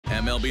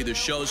MLB The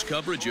Show's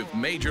coverage of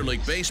Major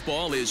League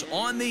Baseball is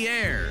on the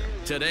air.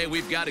 Today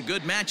we've got a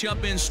good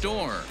matchup in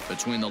store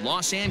between the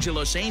Los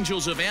Angeles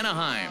Angels of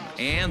Anaheim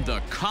and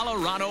the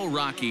Colorado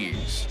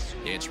Rockies.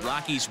 It's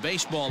Rockies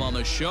baseball on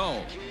the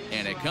show,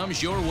 and it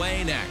comes your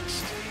way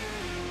next.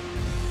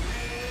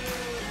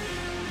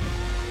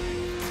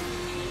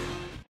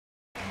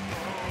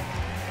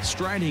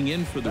 Striding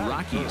in for the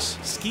Rockies,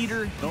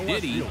 Skeeter,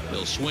 Diddy.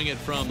 He'll swing it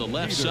from the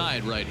left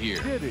side right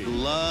here.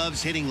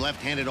 Loves hitting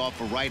left-handed off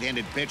of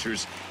right-handed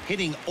pitchers,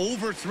 hitting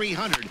over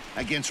 300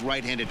 against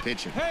right-handed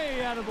pitching. Hey,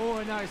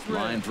 attaboy, nice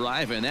line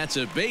drive, and that's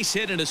a base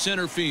hit into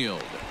center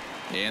field.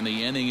 And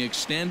the inning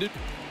extended.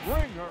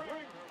 Ringer.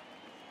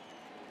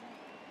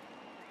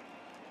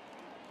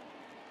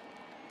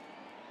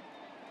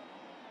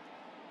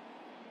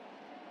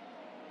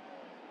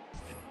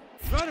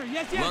 Runner,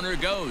 yes, yes. Runner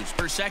goes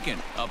for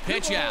second. A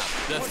pitch out.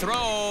 The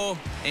throw.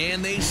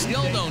 And they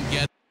still don't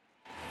get it.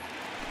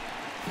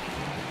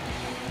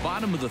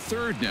 Bottom of the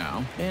third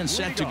now. And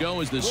set to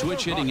go is the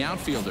switch hitting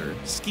outfielder,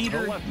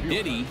 Skeeter,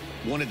 Diddy.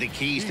 One of the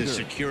keys to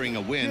securing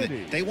a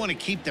win. They want to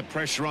keep the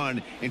pressure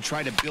on and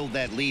try to build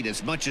that lead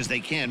as much as they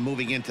can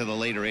moving into the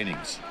later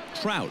innings.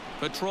 Trout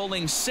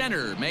patrolling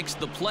center makes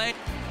the play.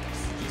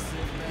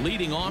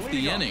 Leading off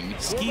the inning,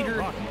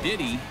 Skeeter,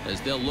 Diddy,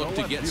 as they'll look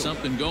to get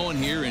something going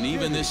here and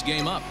even this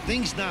game up.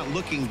 Things not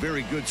looking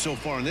very good so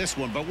far in this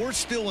one, but we're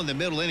still in the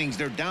middle innings.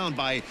 They're down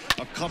by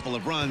a couple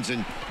of runs,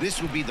 and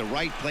this would be the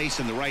right place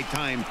and the right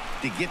time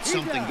to get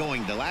something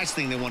going. The last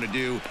thing they want to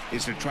do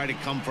is to try to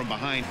come from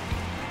behind.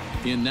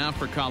 In now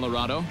for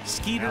Colorado,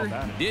 Skeeter,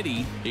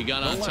 Diddy. He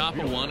got on top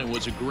of one and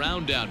was a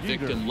ground out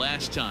victim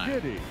last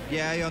time.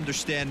 Yeah, I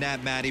understand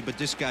that, Matty, but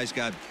this guy's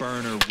got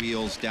burner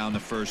wheels down the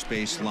first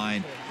base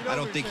line. I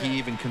don't think he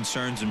even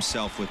concerns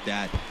himself with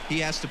that. He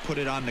has to put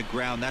it on the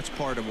ground. That's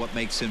part of what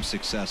makes him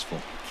successful.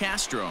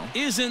 Castro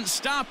isn't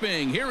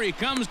stopping. Here he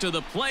comes to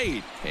the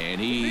plate, and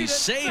he's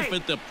safe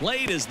at the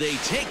plate as they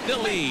take the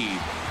lead.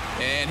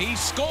 And he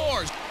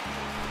scores.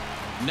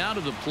 Now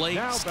to the plate,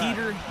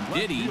 Skeeter,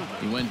 Diddy.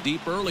 He went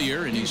deep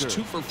earlier, and he's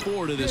 2 for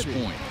 4 to this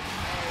point.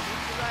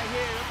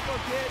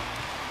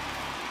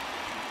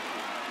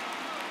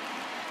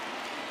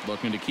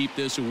 Looking to keep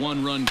this a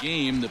one-run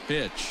game. The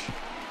pitch.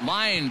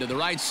 Line to the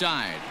right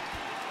side.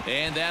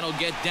 And that'll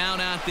get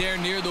down out there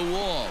near the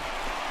wall.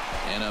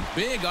 And a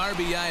big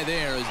RBI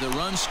there as the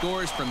run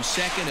scores from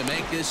second to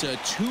make this a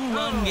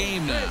 2-run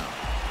game now.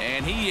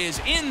 And he is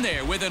in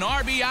there with an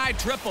RBI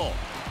triple.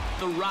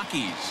 The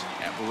Rockies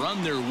have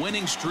run their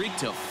winning streak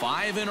to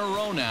 5 in a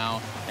row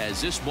now as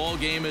this ball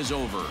game is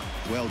over.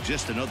 Well,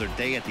 just another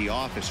day at the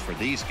office for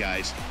these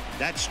guys.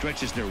 That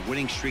stretches their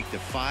winning streak to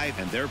 5,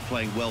 and they're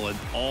playing well in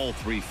all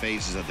 3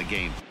 phases of the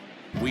game.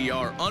 We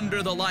are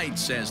under the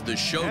lights as the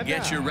show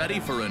gets you ready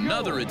for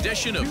another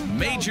edition of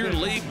Major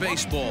League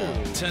Baseball.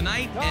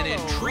 Tonight, an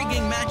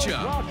intriguing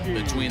matchup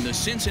between the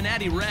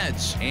Cincinnati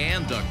Reds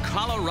and the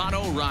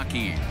Colorado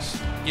Rockies.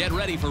 Get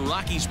ready for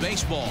Rockies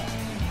baseball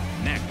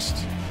next.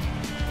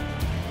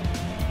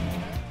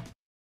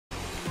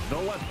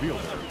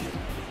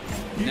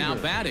 Now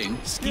batting,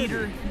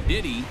 Skeeter,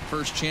 Diddy.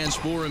 First chance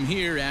for him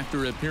here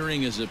after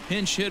appearing as a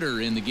pinch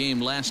hitter in the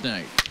game last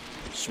night.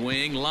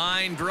 Swing,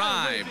 line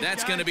drive.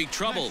 That's going to be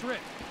trouble.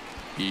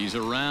 He's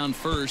around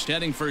first,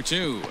 heading for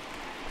 2.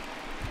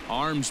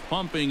 Arms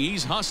pumping.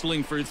 He's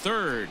hustling for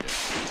third.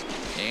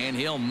 And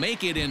he'll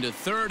make it into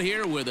third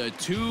here with a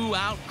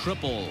 2-out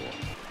triple.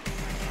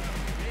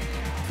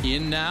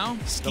 In now,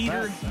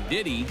 Skeeter,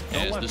 Diddy,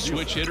 as the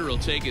switch hitter will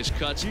take his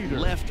cuts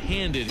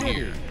left-handed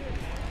here.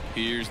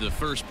 Here's the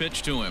first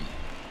pitch to him.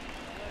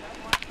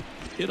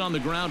 Hit on the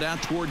ground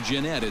out toward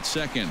Jeanette at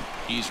second.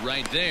 He's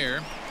right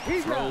there.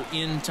 Throw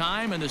in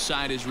time, and the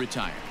side is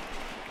retired.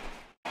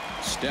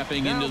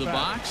 Stepping into the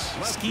box,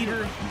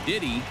 Skeeter,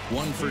 Diddy,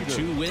 1 for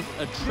 2 with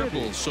a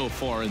triple so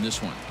far in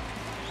this one.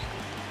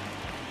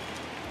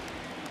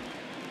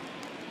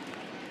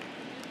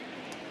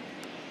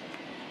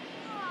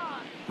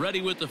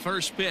 Ready with the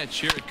first pitch.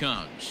 Here it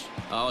comes.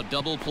 A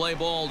double play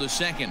ball to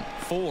second.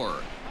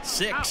 4,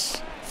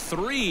 6,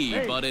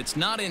 3, but it's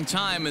not in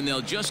time, and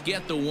they'll just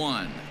get the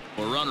 1.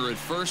 A runner at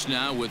first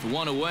now with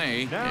 1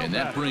 away, and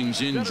that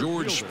brings in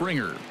George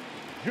Springer.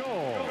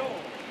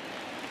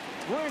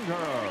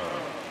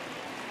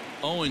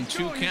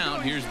 0-2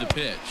 count. Here's the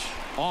pitch.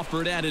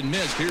 Offered at and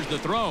missed. Here's the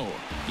throw.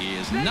 He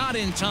is not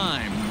in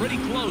time. Pretty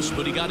close,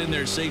 but he got in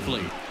there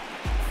safely.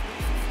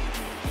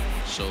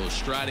 So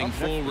striding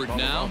forward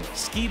now,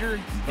 Skeeter,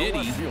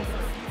 Diddy.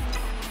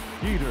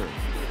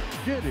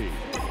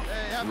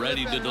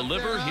 Ready to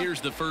deliver. Here's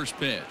the first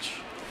pitch.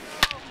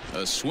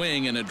 A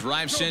swing and a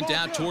drive sent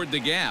out toward the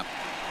gap.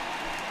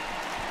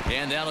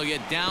 And that'll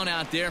get down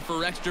out there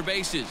for extra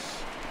bases.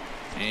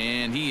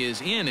 And he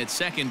is in at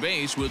second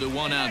base with a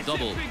 1-out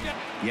double.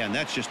 Yeah, and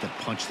that's just a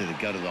punch to the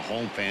gut of the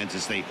home fans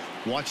as they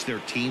watch their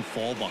team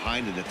fall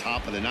behind at the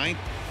top of the 9th.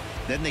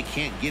 Then they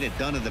can't get it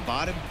done at the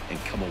bottom and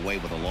come away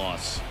with a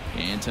loss.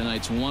 And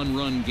tonight's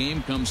 1-run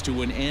game comes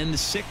to an end,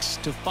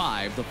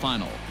 6-5 the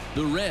final.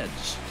 The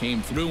Reds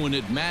came through and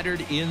it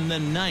mattered in the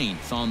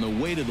 9th on the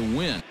way to the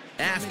win.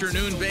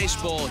 Afternoon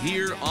baseball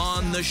here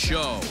on the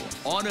show.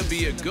 Ought to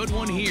be a good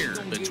one here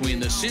between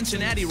the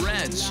Cincinnati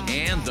Reds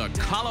and the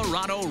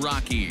Colorado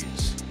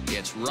Rockies.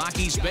 It's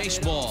Rockies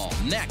baseball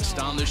next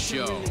on the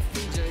show.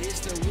 It's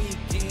the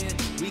weekend.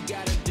 We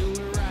gotta do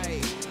it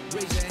right.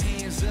 Raise your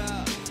hands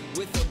up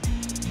with the.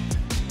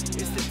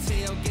 It's the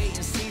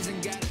tailgating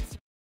season.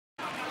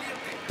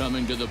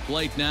 Coming to the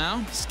plate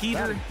now,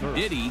 Skeeter,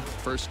 Diddy.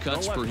 First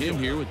cuts for him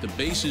here with the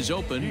bases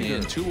open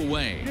and 2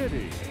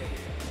 away.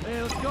 Hey,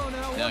 let's go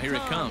now. Now here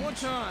it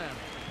comes.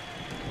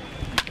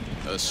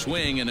 A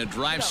swing and a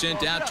drive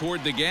sent out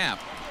toward the gap.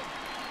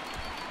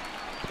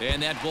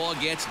 And that ball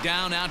gets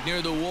down out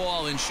near the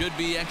wall and should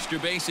be extra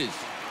bases.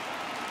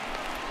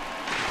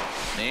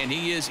 And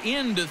he is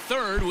into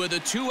third with a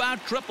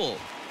 2-out triple.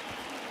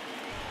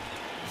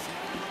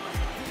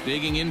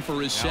 Digging in for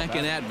his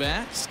second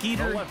at-bat,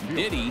 Skeeter,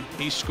 Diddy.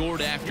 He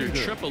scored after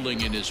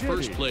tripling in his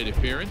first plate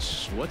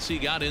appearance. What's he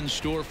got in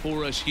store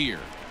for us here?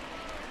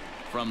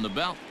 From the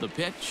belt, the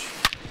pitch.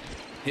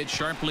 Hit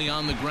sharply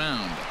on the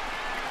ground.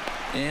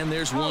 And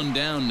there's one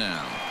down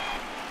now.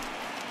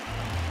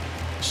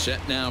 Set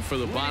now for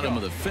the bottom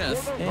of the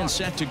 5th. And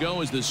set to go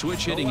as the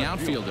switch-hitting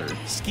outfielder,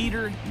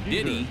 Skeeter,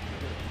 Diddy.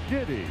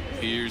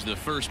 Here's the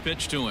first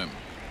pitch to him.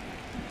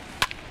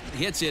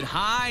 Hits it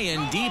high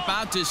and deep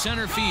out to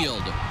center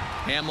field.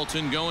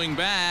 Hamilton going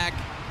back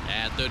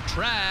at the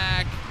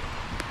track.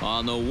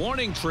 On the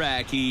warning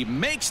track, he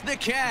makes the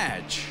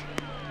catch.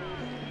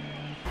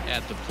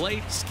 At the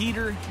plate,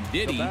 Skeeter,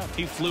 Diddy.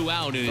 He flew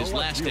out in his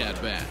last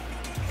at-bat.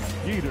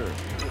 Skeeter,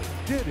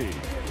 Diddy.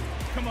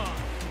 Come on.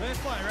 Let's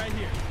fly right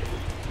here.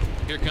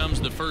 Here comes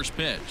the first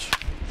pitch.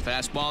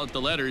 Fastball at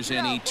the letters,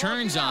 and he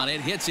turns on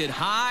it, hits it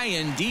high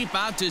and deep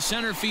out to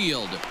center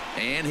field.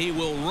 And he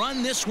will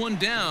run this one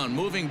down,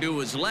 moving to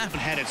his left.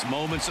 Had its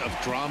moments of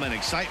drama and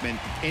excitement.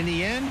 In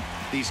the end,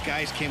 these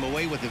guys came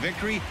away with the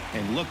victory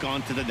and look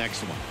on to the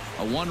next one.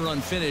 A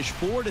 1-run finish,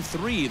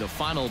 4-3, the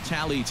final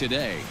tally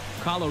today.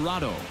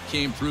 Colorado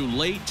came through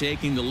late,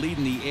 taking the lead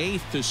in the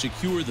 8th to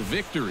secure the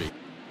victory.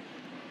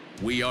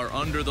 We are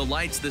under the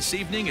lights this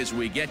evening as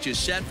we get you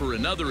set for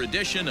another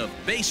edition of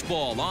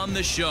Baseball on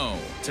the Show.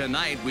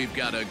 Tonight, we've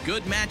got a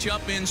good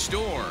matchup in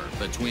store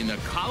between the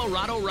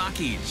Colorado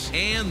Rockies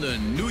and the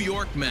New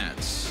York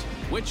Mets.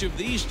 Which of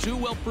these two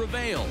will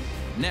prevail?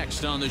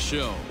 Next on the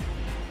show.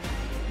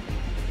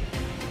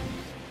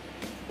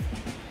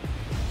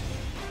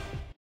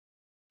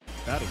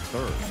 Batting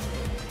third,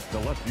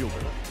 the left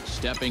fielder.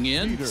 Stepping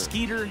in,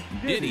 Skeeter,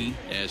 Diddy,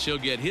 as he'll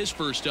get his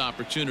first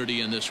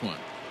opportunity in this one.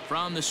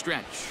 From the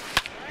stretch.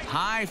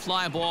 High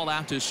fly ball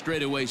out to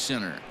straightaway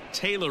center.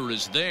 Taylor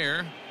is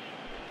there.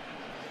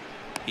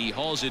 He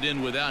hauls it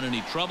in without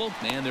any trouble,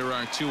 and there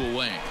are 2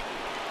 away.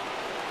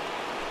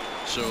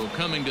 So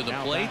coming to the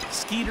plate,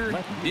 Skeeter,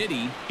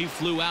 Diddy. He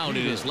flew out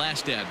in his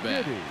last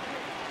at-bat.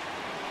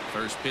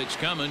 First pitch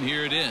coming.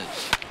 Here it is.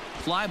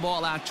 Fly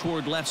ball out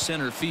toward left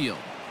center field.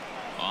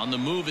 On the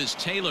move is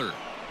Taylor.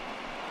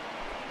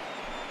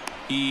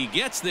 He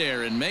gets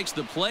there and makes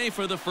the play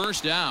for the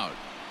first out.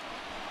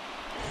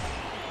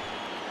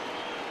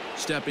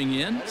 Stepping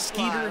in,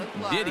 Skeeter,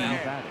 Diddy.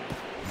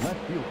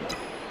 Left fielder,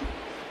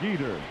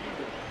 Skeeter,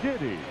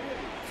 Diddy.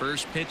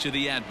 First pitch of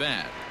the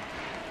at-bat.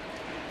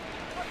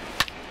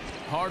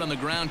 Hard on the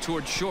ground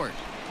toward short.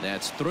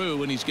 That's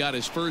through, and he's got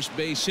his first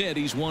base hit.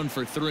 He's 1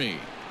 for 3.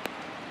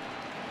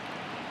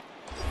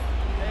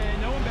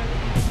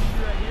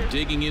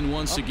 Digging in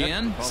once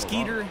again,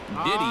 Skeeter,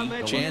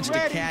 Diddy. Chance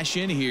to cash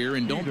in here,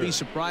 and don't be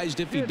surprised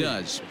if he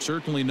does.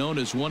 Certainly known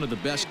as one of the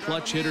best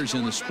clutch hitters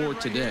in the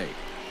sport today.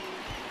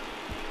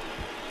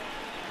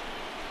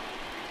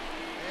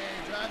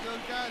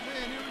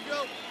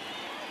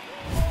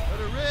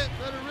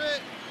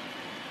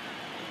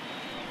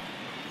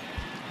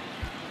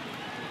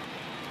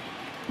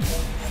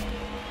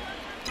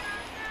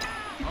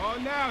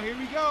 Now, here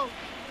we go.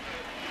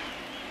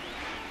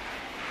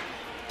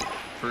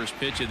 First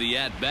pitch of the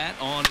at-bat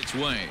on its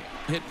way.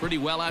 Hit pretty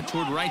well out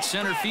toward right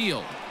center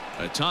field.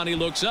 Ohtani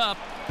looks up,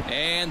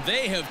 and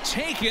they have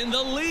taken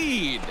the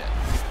lead.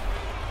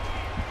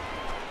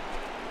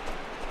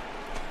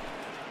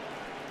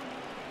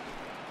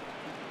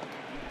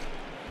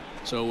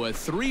 So a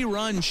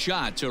 3-run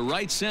shot to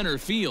right center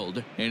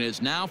field, and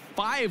is now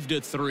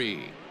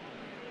 5-3.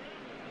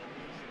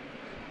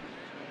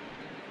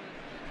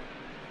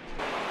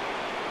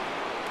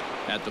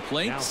 At the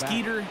plate,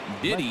 Skeeter,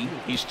 Diddy.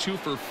 He's 2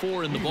 for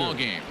 4 in the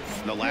ballgame.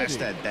 The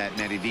last at-bat,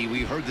 Natty D,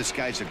 we heard this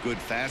guy's a good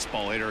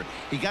fastball hitter.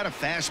 He got a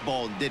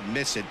fastball and did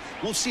miss it.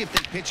 We'll see if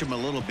they pitch him a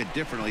little bit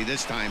differently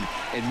this time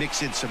and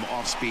mix in some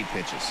off-speed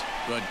pitches.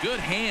 But good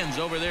hands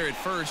over there at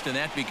first, and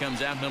that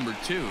becomes out number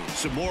 2.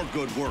 Some more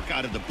good work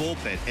out of the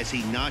bullpen as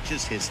he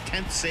notches his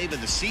 10th save of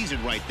the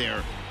season right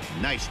there.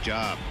 Nice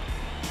job.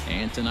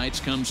 And tonight's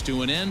comes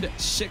to an end,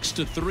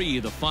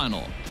 6-3 the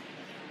final.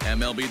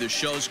 MLB The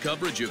Show's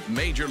coverage of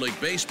Major League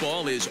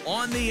Baseball is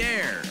on the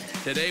air.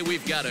 Today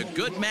we've got a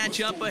good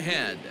matchup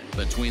ahead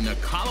between the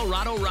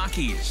Colorado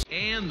Rockies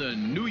and the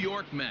New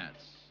York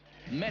Mets.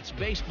 Mets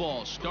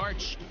baseball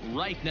starts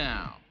right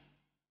now.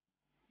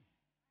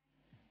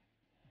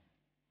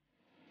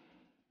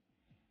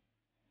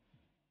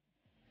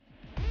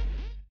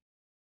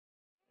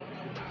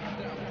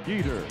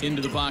 Skeeter.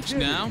 Into the box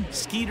now,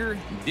 Skeeter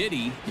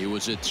Diddy. It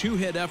was a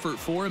two-hit effort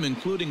for him,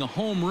 including a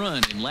home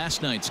run in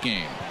last night's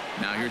game.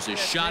 Now here's a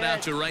shot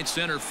out to right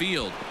center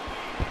field.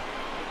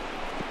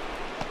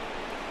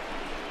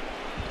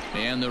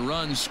 And the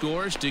run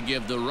scores to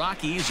give the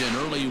Rockies an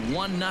early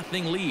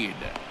 1-0 lead.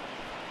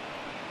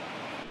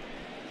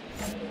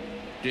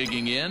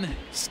 Digging in,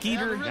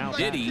 Skeeter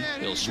Diddy.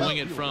 He'll swing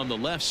it from the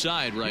left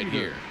side right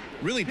here.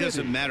 Really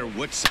doesn't matter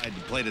which side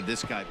you play to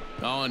this guy.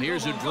 Oh, and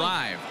here's a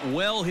drive.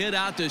 Well hit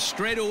out to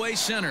straightaway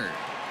center.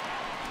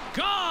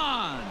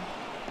 Gone!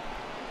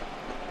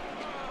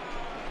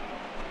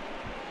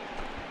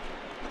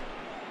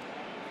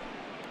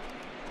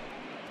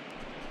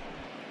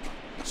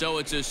 So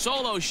it's a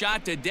solo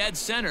shot to dead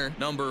center,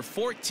 number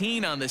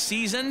 14 on the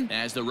season,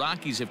 as the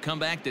Rockies have come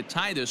back to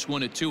tie this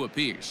one at 2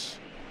 apiece.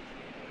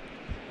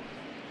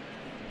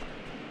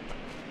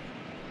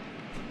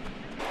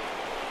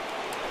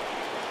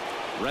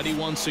 Ready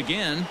once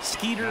again,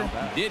 Skeeter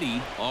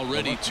Diddy,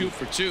 already 2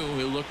 for 2.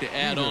 He'll look to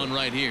add on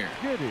right here.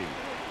 Diddy.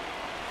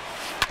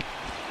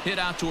 Hit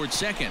out towards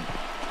second.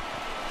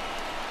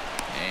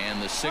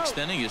 And the 6th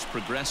inning is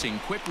progressing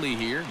quickly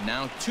here,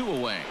 now 2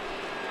 away.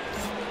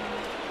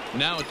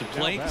 Now at the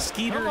plate,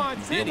 Skeeter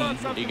Diddy.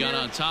 He got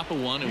on top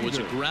of one and was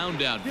a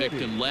ground out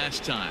victim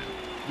last time.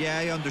 Yeah,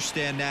 I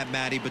understand that,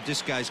 Matty, but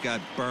this guy's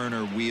got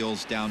burner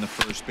wheels down the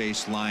first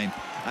base line.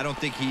 I don't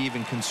think he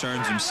even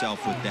concerns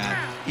himself with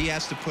that. He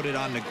has to put it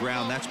on the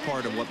ground. That's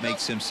part of what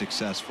makes him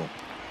successful.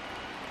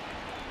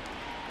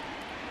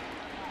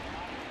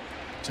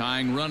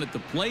 Tying run at the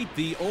plate,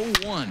 the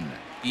 0-1.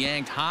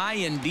 Yanked high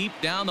and deep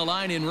down the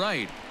line in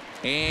right.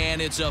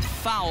 And it's a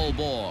foul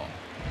ball.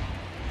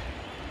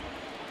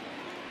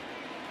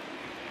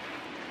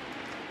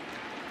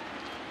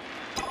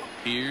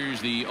 Here's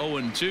the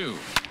 0-2.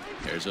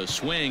 There's a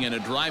swing and a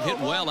drive hit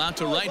well out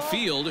to right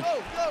field.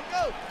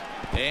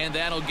 And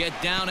that'll get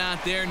down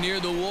out there near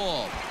the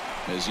wall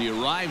as he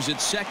arrives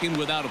at second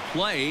without a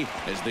play,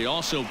 as they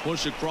also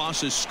push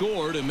across a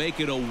score to make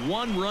it a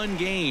 1-run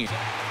game.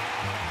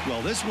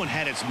 Well, this one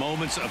had its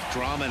moments of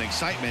drama and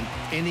excitement.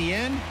 In the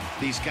end,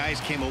 these guys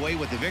came away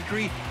with the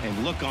victory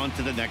and look on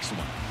to the next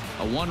one.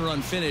 A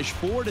 1-run finish,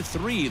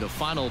 4-3, the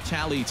final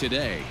tally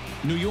today.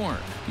 New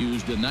York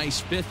used a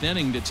nice 5th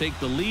inning to take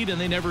the lead,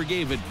 and they never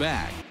gave it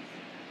back.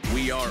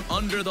 We are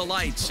under the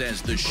lights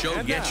as the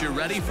show gets you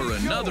ready for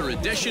another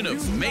edition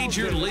of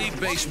Major League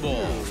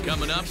Baseball.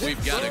 Coming up,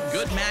 we've got a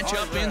good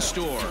matchup in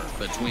store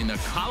between the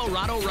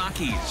Colorado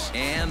Rockies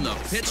and the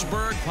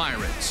Pittsburgh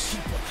Pirates.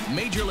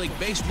 Major League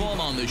Baseball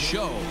on the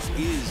show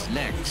is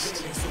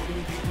next.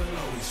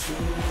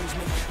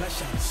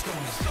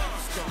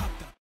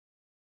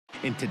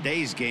 In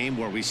today's game,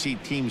 where we see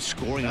teams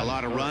scoring a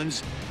lot of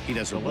runs, he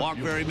doesn't walk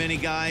very many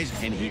guys,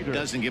 and he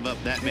doesn't give up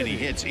that many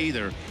hits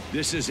either.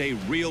 This is a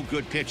real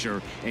good pitcher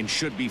and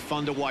should be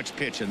fun to watch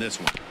pitch in this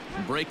one.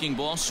 Breaking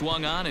ball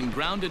swung on and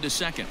grounded to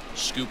second.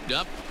 Scooped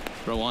up.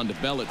 Throw on to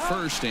Bell at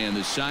first, and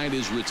the side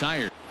is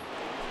retired.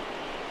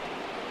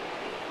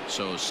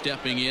 So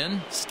stepping in,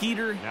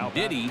 Skeeter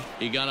Diddy.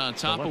 He got on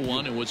top of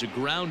one and was a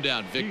ground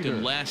out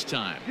victim last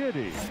time.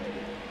 Diddy.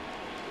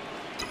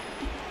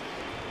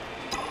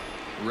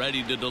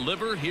 Ready to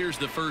deliver. Here's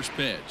the first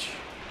pitch.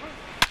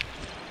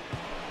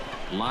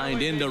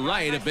 Lined into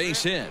right, a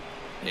base hit.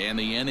 And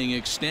the inning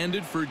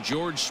extended for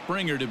George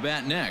Springer to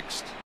bat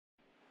next.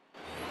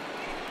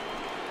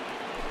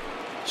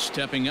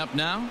 Stepping up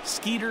now,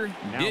 Skeeter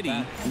Diddy.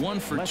 1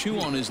 for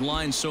 2 on his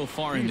line so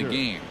far in the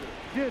game.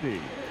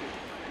 Diddy.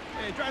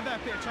 Hey, drive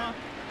that pitch, huh?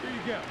 Here you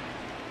go.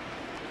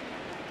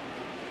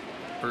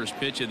 First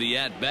pitch of the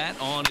at-bat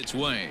on its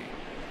way.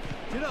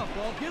 Get up,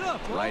 ball. Get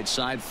up, ball. Right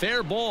side,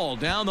 fair ball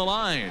down the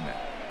line.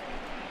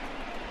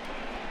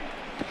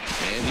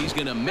 And he's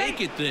going to make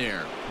it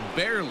there.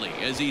 Barely,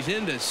 as he's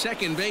into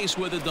second base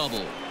with a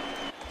double.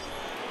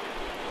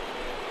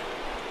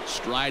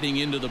 Striding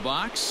into the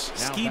box,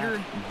 Skeeter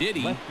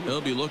Diddy.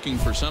 He'll be looking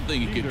for something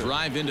he could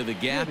drive into the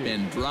gap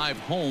and drive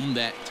home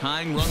that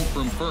tying run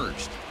from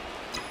first.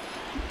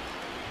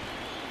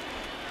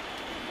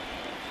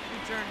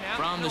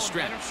 From the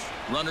stretch,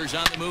 runners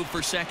on the move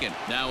for second.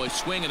 Now a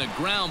swing and a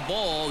ground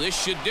ball.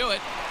 This should do it.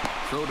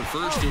 Throw to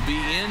first will be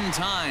in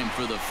time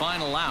for the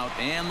final out,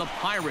 and the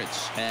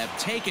Pirates have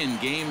taken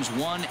games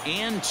 1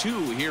 and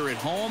 2 here at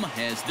home,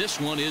 as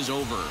this one is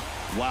over.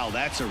 Wow,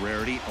 that's a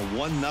rarity. A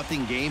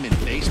 1-0 game in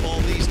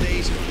baseball these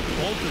days.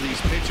 Both of these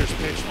pitchers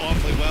pitched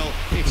awfully well.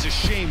 It's a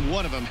shame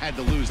one of them had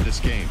to lose this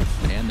game.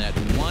 And that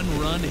 1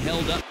 run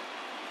held up.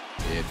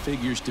 It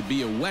figures to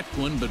be a wet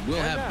one, but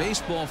we'll have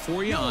baseball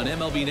for you on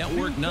MLB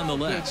Network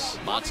nonetheless.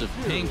 Lots of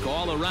pink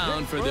all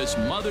around for this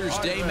Mother's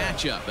Day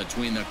matchup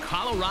between the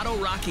Colorado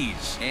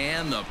Rockies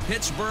and the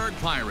Pittsburgh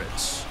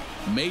Pirates.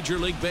 Major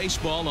League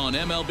Baseball on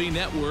MLB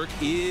Network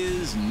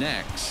is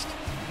next.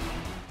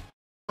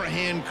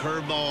 Hand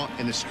curveball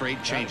and a straight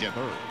changeup.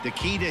 The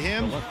key to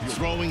him,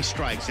 throwing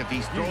strikes. If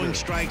he's throwing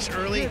strikes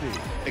early,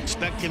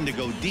 expect him to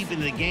go deep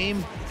into the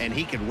game, and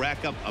he could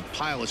rack up a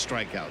pile of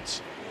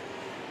strikeouts.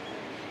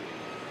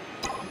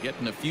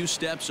 getting a few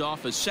steps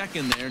off a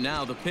second there.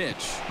 Now the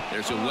pitch.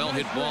 There's a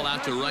well-hit ball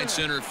out to right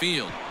center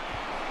field.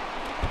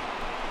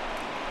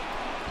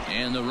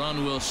 And the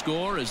run will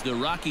score as the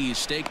Rockies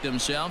stake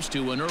themselves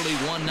to an early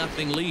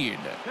 1-0 lead.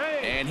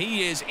 And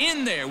he is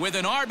in there with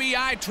an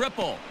RBI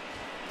triple.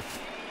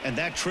 And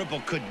that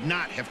triple could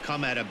not have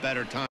come at a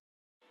better time.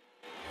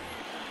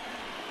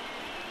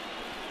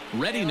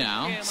 Ready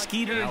now,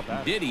 Skeeter,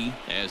 Diddy,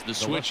 as the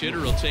switch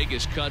hitter will take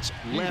his cuts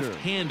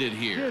left-handed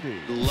here.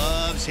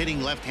 Loves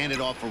hitting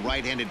left-handed off of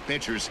right-handed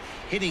pitchers,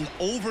 hitting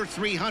over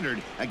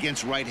 300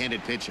 against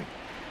right-handed pitching.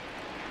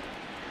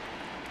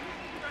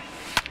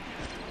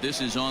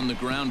 This is on the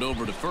ground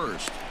over to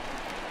first.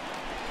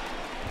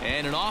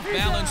 And an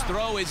off-balance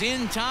throw is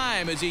in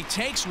time as he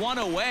takes one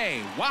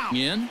away. Wow.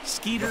 In,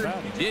 Skeeter,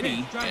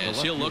 Diddy,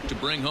 as he'll look to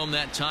bring home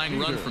that tying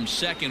run from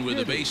second with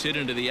a base hit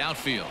into the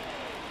outfield.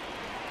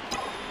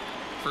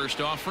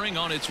 First offering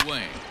on its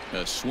way.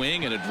 A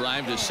swing and a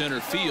drive to center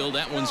field.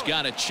 That one's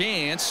got a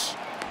chance.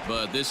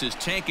 But this is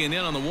taken in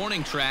on the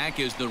warning track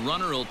as the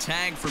runner will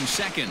tag from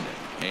second.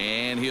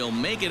 And he'll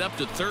make it up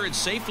to third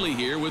safely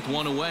here with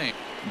one away.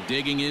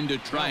 Digging in to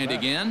try it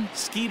again.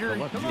 Skeeter,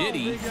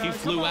 Diddy. He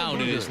flew out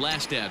in his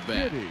last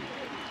at-bat.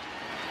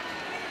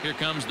 Here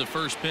comes the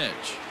first pitch.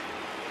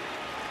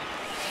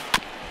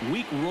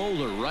 Weak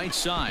roller right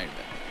side.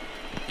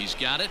 He's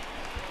got it.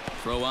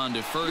 Throw on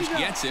to first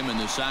gets him, and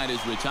the side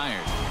is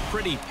retired.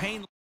 Pretty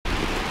painless.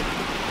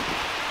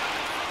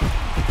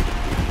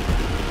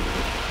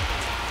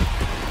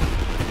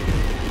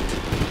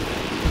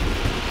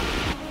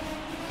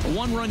 A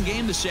one-run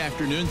game this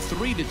afternoon,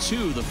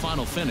 3-2 the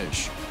final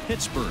finish.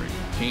 Pittsburgh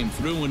came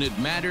through when it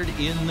mattered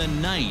in the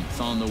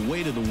 9th on the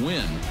way to the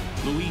win.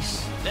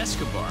 Luis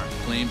Escobar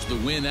claims the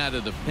win out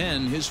of the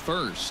pen, his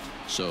first.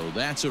 So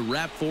that's a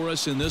wrap for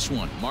us in this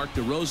one. Mark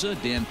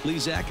DeRosa, Dan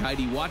Plesac,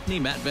 Heidi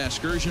Watney, Matt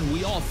Vasgersian,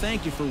 we all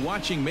thank you for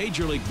watching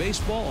Major League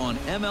Baseball on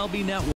MLB Network.